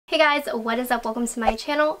Hey guys, what is up? Welcome to my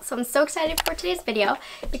channel. So I'm so excited for today's video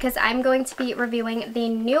because I'm going to be reviewing the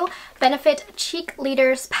new Benefit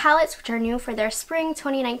Cheekleaders palettes, which are new for their spring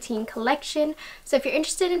 2019 collection. So if you're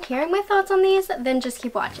interested in hearing my thoughts on these, then just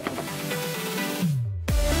keep watching.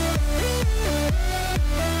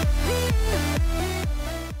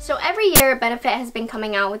 So every year Benefit has been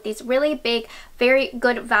coming out with these really big, very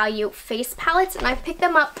good value face palettes, and I've picked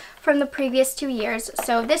them up from the previous 2 years.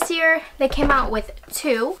 So this year they came out with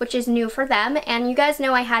 2, which is new for them, and you guys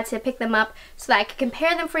know I had to pick them up so that I could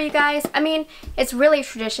compare them for you guys. I mean, it's really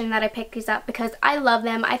tradition that I pick these up because I love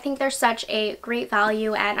them. I think they're such a great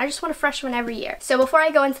value and I just want a fresh one every year. So before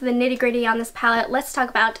I go into the nitty-gritty on this palette, let's talk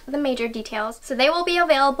about the major details. So they will be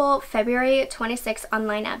available February 26th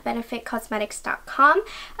online at benefitcosmetics.com,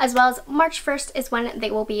 as well as March 1st is when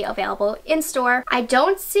they will be available in store. I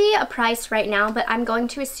don't see a price right now, but I'm going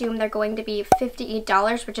to assume they're going to be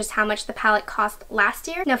 $58, which is how much the palette cost last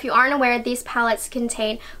year. Now, if you aren't aware, these palettes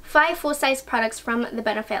contain 5 full-size products from the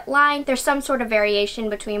Benefit line. There's some sort of variation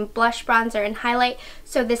between blush, bronzer, and highlight,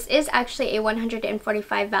 so this is actually a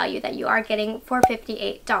 $145 value that you are getting for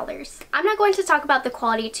 $58. I'm not going to talk about the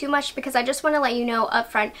quality too much because I just want to let you know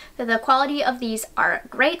up front that the quality of these are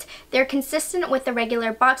great. They're consistent with the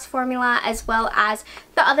regular box formula as well as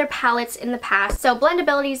the other palettes in the past. So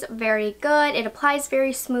blendability is very good, it applies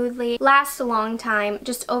very smoothly, lasts a long time,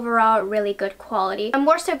 just overall really good quality. I'm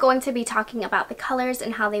more so going to be talking about the colors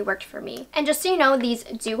and how they worked for me. And just so you know, these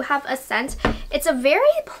do have a scent. It's a very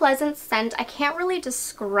pleasant scent. I can't really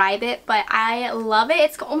describe it, but I love it.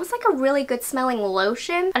 It's almost like a really good smelling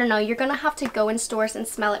lotion. I don't know, you're gonna have to go in stores and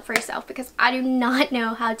smell it for yourself because I do not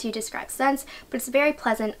know how to describe scents, but it's very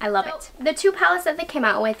pleasant. I love it. The 2 palettes that they came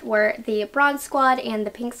out with were the Bronze Squad and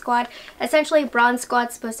the Pink Squad. Essentially, Bronze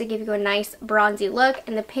Squad's supposed to give you a nice bronzy look,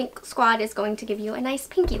 and the Pink Squad is going to give you a nice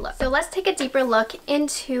pinky look. So let's take a deeper look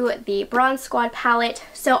into the Bronze Squad palette.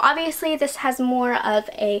 So obviously this has more of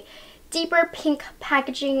a deeper pink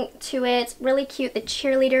packaging to it. It's really cute. The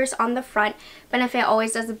cheerleaders on the front. Benefit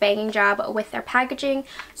always does a banging job with their packaging.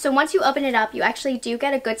 So once you open it up, you actually do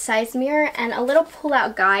get a good size mirror and a little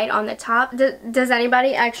pull-out guide on the top. Does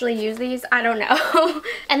anybody actually use these? I don't know.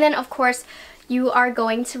 And then of course, you are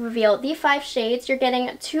going to reveal the 5 shades. You're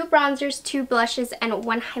getting 2 bronzers, 2 blushes, and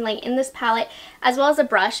 1 highlight in this palette, as well as a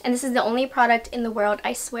brush. And this is the only product in the world,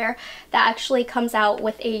 I swear, that actually comes out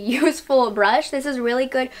with a useful brush. This is really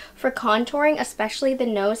good for contouring, especially the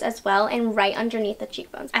nose as well, and right underneath the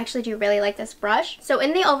cheekbones. I actually do really like this brush. So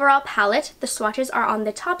in the overall palette, the swatches are on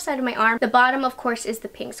the top side of my arm. The bottom, of course, is the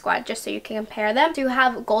Pink Squad, just so you can compare them. So you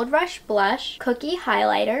have Gold Rush Blush, Cookie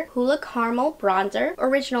Highlighter, Hula Caramel Bronzer,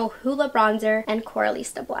 Original Hula Bronzer, and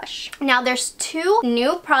Coralista Blush. Now there's 2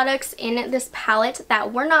 new products in this palette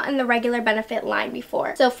that were not in the regular Benefit line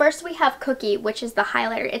before. So first we have Cookie, which is the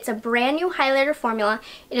highlighter. It's a brand new highlighter formula.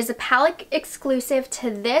 It is a palette exclusive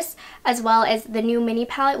to this as well as the new mini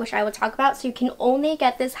palette, which I will talk about. So you can only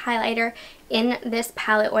get this highlighter in this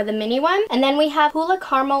palette or the mini one. And then we have Hula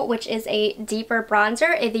Caramel, which is a deeper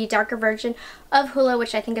bronzer, the darker version of Hula,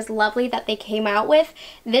 which I think is lovely that they came out with.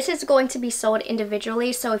 This is going to be sold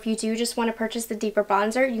individually, so if you do just want to purchase the deeper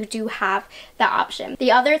bronzer, you do have that option.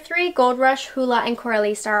 The other 3, Gold Rush, Hula, and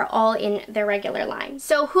Coralista, are all in their regular line.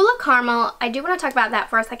 So Hula Caramel, I do want to talk about that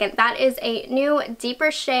for a second. That is a new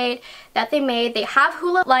deeper shade that they made. They have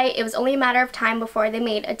Hula Light. It was only a matter of time before they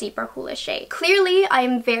made a deeper Hula shade. Clearly, I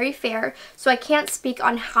am very fair, so I can't speak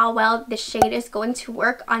on how well this shade is going to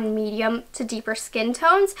work on medium to deeper skin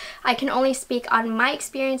tones. I can only speak on my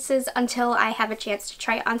experiences until I have a chance to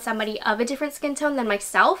try it on somebody of a different skin tone than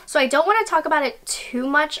myself. So I don't want to talk about it too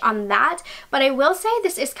much on that, but I will say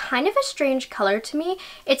this is kind of a strange color to me.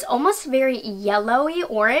 It's almost very yellowy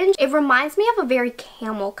orange. It reminds me of a very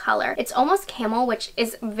camel color. It's almost camel, which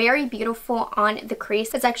is very beautiful on the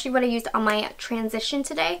crease. That's actually what I used on my transition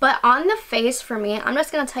today. But on the face for me, I'm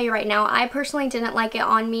just going to tell you right now, I personally didn't like it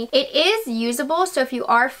on me. It is usable, so if you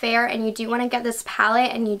are fair and you do want to get this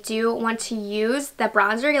palette and you do want to use the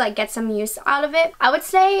bronzer, like get some use out of it, I would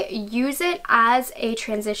say use it as a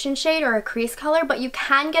transition shade or a crease color, but you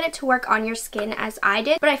can get it to work on your skin as I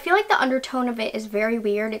did. But I feel like the undertone of it is very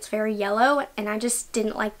weird. It's very yellow and I just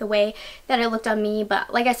didn't like the way that it looked on me.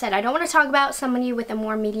 But like I said, I don't want to talk about somebody with a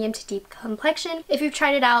more medium to deep complexion. If you've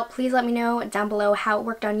tried it out, please let me know down below how it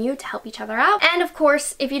worked on you to help each other out. And of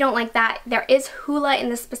course, if you don't like that, there is Hula in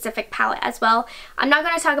this specific palette as well. I'm not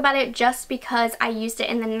going to talk about it just because I used it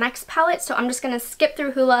in the next palette, so I'm just going to skip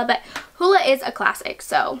through Hula, but Hula is a classic,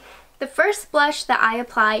 so The first blush that I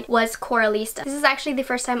applied was Coralista. This is actually the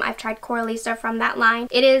first time I've tried Coralista from that line.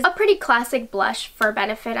 It is a pretty classic blush for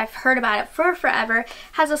Benefit. I've heard about it for forever.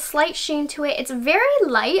 Has a slight sheen to it. It's very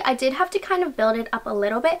light. I did have to kind of build it up a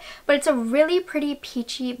little bit, but it's a really pretty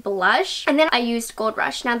peachy blush. And then I used Gold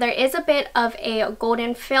Rush. Now there is a bit of a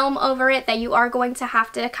golden film over it that you are going to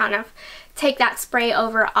have to kind of take that spray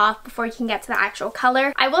over off before you can get to the actual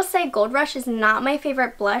color. I will say Gold Rush is not my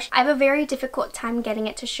favorite blush. I have a very difficult time getting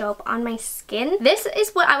it to show up on my skin. This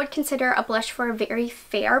is what I would consider a blush for a very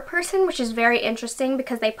fair person, which is very interesting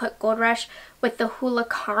because they put Gold Rush with the Hoola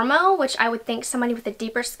Caramel, which I would think somebody with a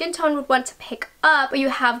deeper skin tone would want to pick up, but you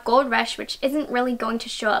have Gold Rush, which isn't really going to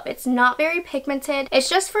show up. It's not very pigmented. It's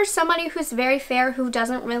just for somebody who's very fair, who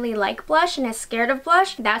doesn't really like blush and is scared of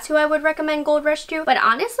blush. That's who I would recommend Gold Rush to. But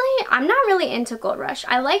honestly, I'm not really into Gold Rush.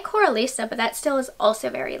 I like Coralista, but that still is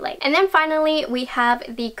also very light. And then finally, we have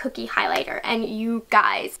the Cookie Highlighter. And you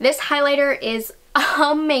guys, this highlighter is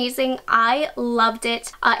amazing. I loved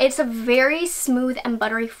it. It's a very smooth and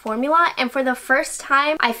buttery formula, and for the first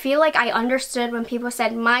time I feel like I understood when people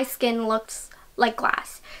said my skin looks like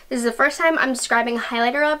glass. This is the first time I'm describing a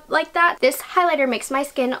highlighter up like that. This highlighter makes my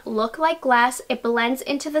skin look like glass. It blends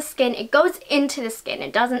into the skin. It goes into the skin.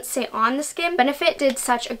 It doesn't sit on the skin. Benefit did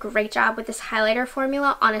such a great job with this highlighter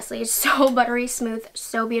formula. Honestly, it's so buttery smooth,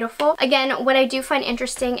 so beautiful. Again, what I do find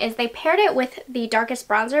interesting is they paired it with the darkest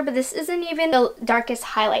bronzer, but this isn't even the darkest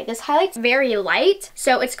highlight. This highlight's very light,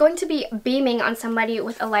 so it's going to be beaming on somebody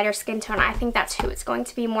with a lighter skin tone. I think that's who it's going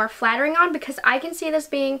to be more flattering on, because I can see this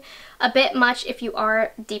being a bit much if you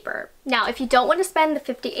are deeper. Now, if you don't want to spend the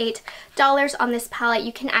 $58 on this palette,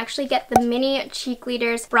 you can actually get the mini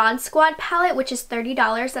Cheekleaders Bronze Squad palette, which is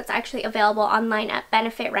 $30. That's actually available online at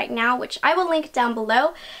Benefit right now, which I will link down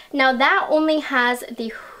below. Now, that only has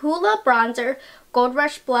the Hoola bronzer, Gold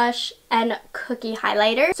Rush blush, and Cookie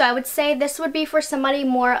highlighter. So I would say this would be for somebody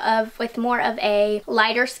with more of a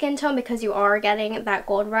lighter skin tone, because you are getting that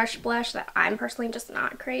Gold Rush blush that I'm personally just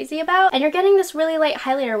not crazy about. And you're getting this really light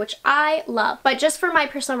highlighter, which I love. But just for my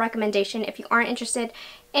personal recommendation, if you aren't interested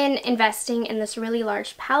in investing in this really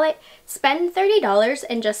large palette, spend $30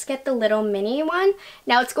 and just get the little mini one.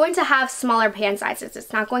 Now it's going to have smaller pan sizes.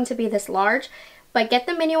 It's not going to be this large. But get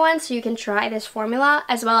the mini one so you can try this formula,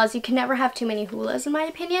 as well as you can never have too many Hoolas in my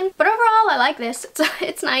opinion. But overall, I like this.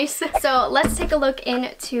 It's nice. So let's take a look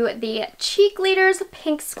into the Cheekleaders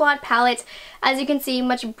Pink Squad palette. As you can see,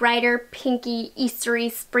 much brighter, pinky,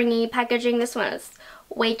 Eastery, springy packaging. This one is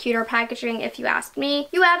way cuter packaging if you ask me.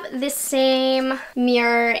 You have this same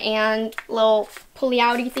mirror and little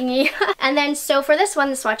pulley-outy thingy. And then, so for this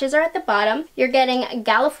one, the swatches are at the bottom. You're getting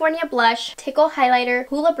California Blush, Tickle Highlighter,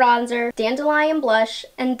 Hoola Bronzer, Dandelion Blush,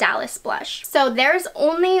 and Dallas Blush. So there's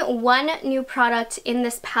only one new product in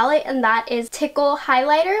this palette, and that is Tickle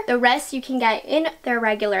Highlighter. The rest you can get in their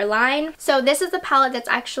regular line. So this is the palette that's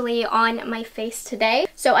actually on my face today.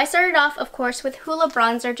 So I started off, of course, with Hoola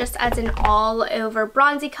Bronzer, just as an all-over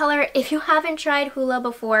bronzy color. If you haven't tried Hoola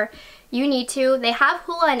before, you need to. They have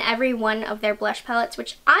Hoola in every one of their blush palettes,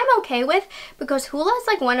 which I'm okay with, because Hoola is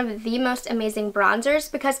like one of the most amazing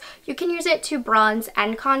bronzers, because you can use it to bronze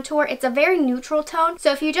and contour. It's a very neutral tone,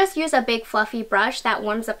 so if you just use a big fluffy brush, that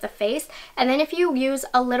warms up the face, and then if you use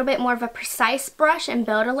a little bit more of a precise brush and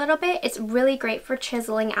build a little bit, it's really great for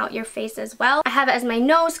chiseling out your face as well. I have it as my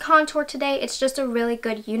nose contour today. It's just a really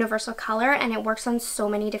good universal color, and it works on so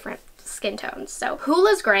many different skin tones. So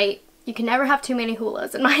Hoola's great. You can never have too many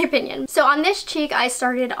Hoolas, in my opinion. So on this cheek, I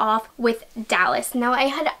started off with Dallas. Now, I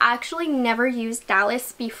had actually never used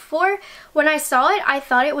Dallas before. When I saw it, I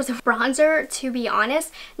thought it was a bronzer, to be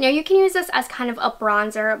honest. Now, you can use this as kind of a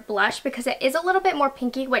bronzer blush, because it is a little bit more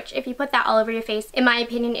pinky, which if you put that all over your face, in my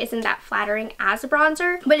opinion, isn't that flattering as a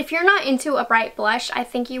bronzer. But if you're not into a bright blush, I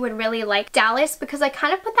think you would really like Dallas, because I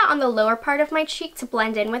kind of put that on the lower part of my cheek to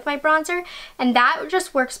blend in with my bronzer, and that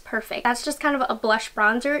just works perfect. That's just kind of a blush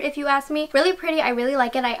bronzer, if you ask me. Really pretty. I really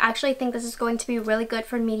like it. I actually think this is going to be really good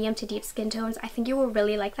for medium to deep skin tones. I think you will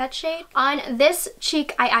really like that shade. On this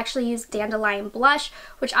cheek, I actually used Dandelion Blush,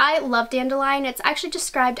 which I love Dandelion. It's actually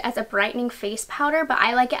described as a brightening face powder, but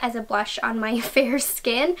I like it as a blush on my fair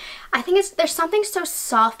skin. I think there's something so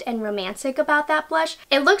soft and romantic about that blush.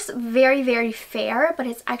 It looks very, very fair, but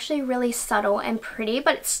it's actually really subtle and pretty,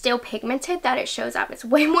 but it's still pigmented that it shows up. It's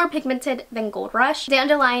way more pigmented than Gold Rush.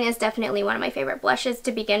 Dandelion is definitely one of my favorite blushes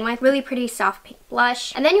to begin with. really pretty soft pink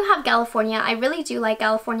blush. And then you have California. I really do like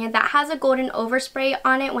California. That has a golden overspray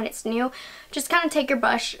on it when it's new. Just kind of take your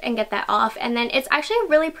brush and get that off. And then it's actually a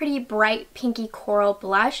really pretty bright pinky coral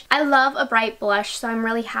blush. I love a bright blush, so I'm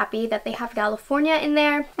really happy that they have California in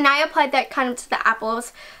there. And I applied that kind of to the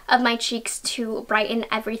apples of my cheeks to brighten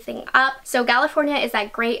everything up. So California is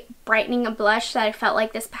that great brightening blush that I felt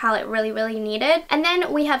like this palette really needed. And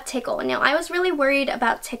then we have Tickle. Now I was really worried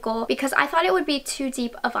about Tickle because I thought it would be too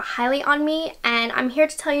deep of a highlight on me, and I'm here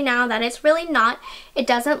to tell you now that it's really not. It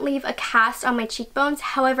doesn't leave a cast on my cheekbones.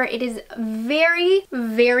 However, it is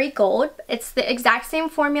very gold. It's the exact same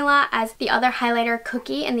formula as the other highlighter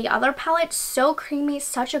Cookie in the other palette. So creamy,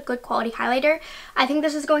 such a good quality highlighter. I think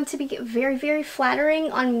this is going to be very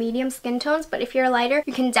flattering on medium skin tones, but if you're lighter,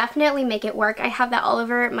 you can definitely make it work. I have that all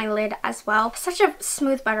over my lid as well. Such a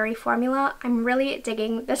smooth, buttery formula. I'm really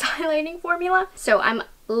digging this highlighting formula. So I'm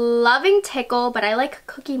loving Tickle, but I like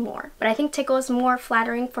Cookie more. But I think Tickle is more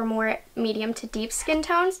flattering for more medium to deep skin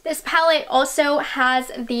tones. This palette also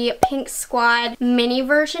has the Pink Squad mini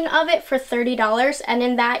version of it for $30, and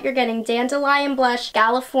in that you're getting Dandelion blush,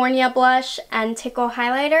 California blush, and Tickle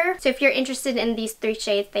highlighter. So if you're interested in these 3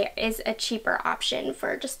 shades, there is a cheaper option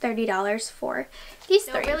for just $30 for these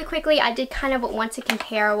 3. Really quickly, I did kind of want to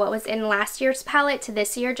compare what was in last year's palette to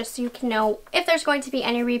this year, just so you can know if there's going to be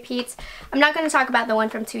any repeats. I'm not going to talk about the one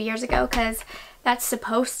from 2 years ago because that's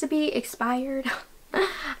supposed to be expired.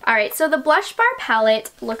 Alright, so the Blush Bar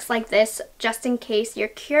palette looks like this, just in case you're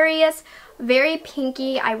curious. Very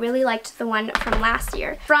pinky. I really liked the one from last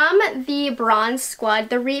year. From the Bronze Squad,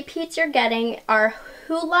 the repeats you're getting are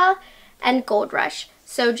Hoola and Gold Rush.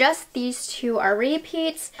 So just these 2 are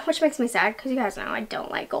repeats, which makes me sad because you guys know I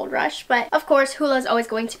don't like Gold Rush. But of course, Hoola is always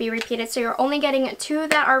going to be repeated, so you're only getting 2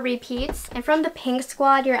 that are repeats. And from the Pink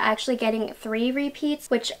Squad, you're actually getting 3 repeats,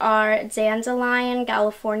 which are Dandelion,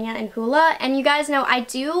 California, and Hoola. And you guys know I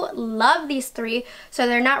do love these 3, so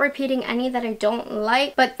they're not repeating any that I don't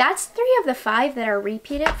like. But that's 3 of the 5 that are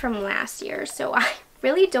repeated from last year, so I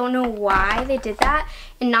really don't know why they did that.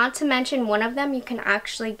 And not to mention, one of them you can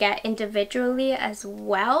actually get individually as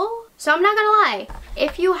well. So I'm not gonna lie,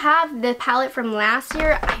 if you have the palette from last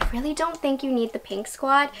year, I really don't think you need the Pink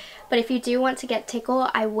Squad. But if you do want to get Tickle,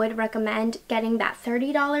 I would recommend getting that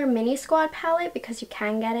 $30 mini squad palette because you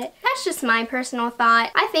can get it. That's just my personal thought.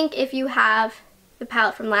 I think if you have the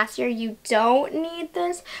palette from last year, you don't need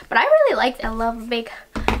this. But I really liked it. I love big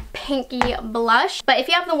pinky blush. But if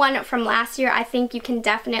you have the one from last year, I think you can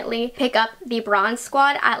definitely pick up the Bronze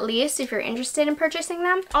Squad, at least if you're interested in purchasing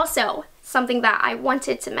them. Also, something that I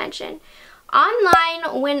wanted to mention.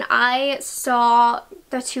 Online, when I saw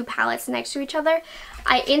the 2 palettes next to each other,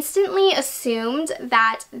 I instantly assumed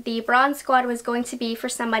that the Bronze Squad was going to be for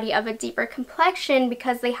somebody of a deeper complexion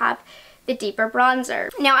because they have the deeper bronzer.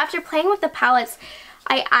 Now, after playing with the palettes,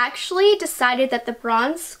 I actually decided that the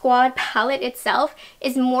Bronze Squad palette itself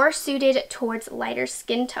is more suited towards lighter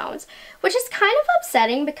skin tones, which is kind of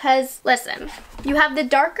upsetting because, listen, you have the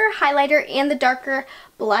darker highlighter and the darker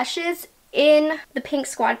blushes in the Pink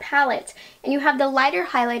Squad palette, and you have the lighter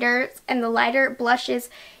highlighters and the lighter blushes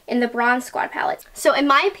in the Bronze Squad palette. So in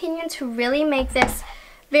my opinion, to really make this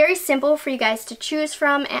very simple for you guys to choose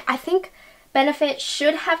from, I think Benefit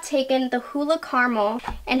should have taken the Hoola Caramel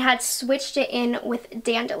and had switched it in with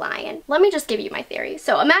Dandelion. Let me just give you my theory.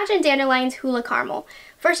 So imagine Dandelion's Hoola Caramel.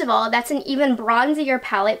 First of all, that's an even bronzier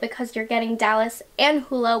palette because you're getting Dallas and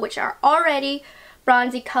Hoola, which are already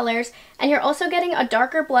bronzy colors, and you're also getting a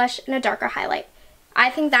darker blush and a darker highlight. I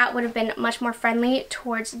think that would have been much more friendly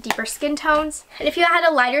towards deeper skin tones. And if you had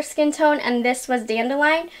a lighter skin tone and this was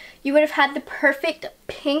Dandelion, you would have had the perfect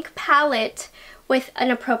pink palette with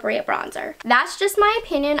an appropriate bronzer. That's just my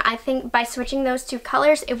opinion. I think by switching those 2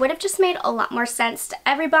 colors, it would have just made a lot more sense to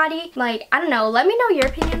everybody. Like, I don't know, let me know your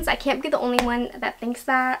opinions. I can't be the only one that thinks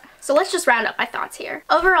that. So let's just round up my thoughts here.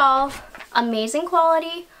 Overall, amazing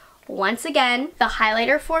quality. Once again, the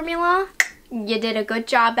highlighter formula, you did a good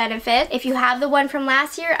job, Benefit. If you have the one from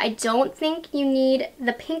last year, I don't think you need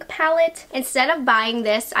the pink palette. Instead of buying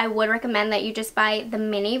this, I would recommend that you just buy the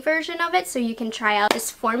mini version of it so you can try out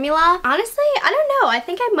this formula. Honestly, I don't know. I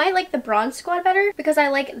think I might like the Bronze Squad better because I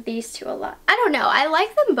like these 2 a lot. I don't know. I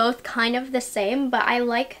like them both kind of the same, but I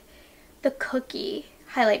like the Cookie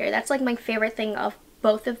highlighter. That's like my favorite thing of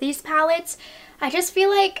both of these palettes. I just feel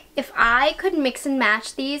like if I could mix and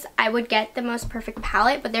match these, I would get the most perfect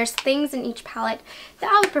palette, but there's things in each palette that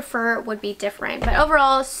I would prefer would be different. But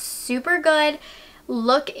overall, super good.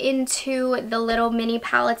 Look into the little mini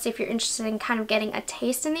palettes if you're interested in kind of getting a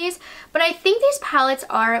taste in these. But I think these palettes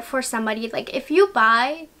are for somebody, like if you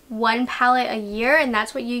buy 1 palette a year and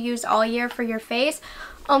that's what you use all year for your face,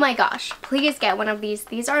 Oh my gosh, please get one of these.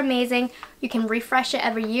 These are amazing. You can refresh it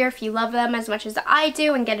every year if you love them as much as I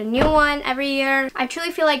do and get a new one every year. I truly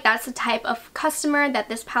feel like that's the type of customer that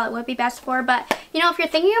this palette would be best for. But you know, if you're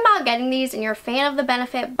thinking about getting these and you're a fan of the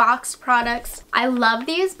Benefit boxed products, I love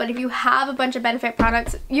these, but if you have a bunch of Benefit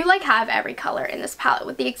products, you like have every color in this palette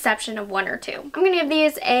with the exception of 1 or 2. I'm gonna give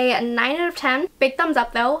these a 9 out of 10. Big thumbs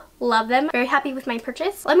up though. Love them. Very happy with my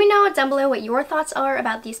purchase. Let me know down below what your thoughts are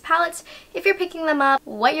about these palettes. If you're picking them up,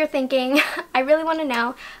 what you're thinking. I really want to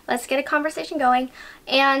know. Let's get a conversation going.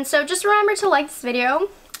 And so just remember to like this video,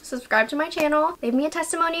 subscribe to my channel, leave me a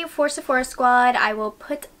testimony for Sephora Squad. I will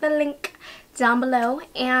put the link down below,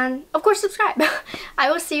 and of course subscribe.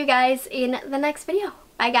 I will see you guys in the next video.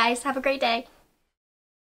 Bye guys. Have a great day.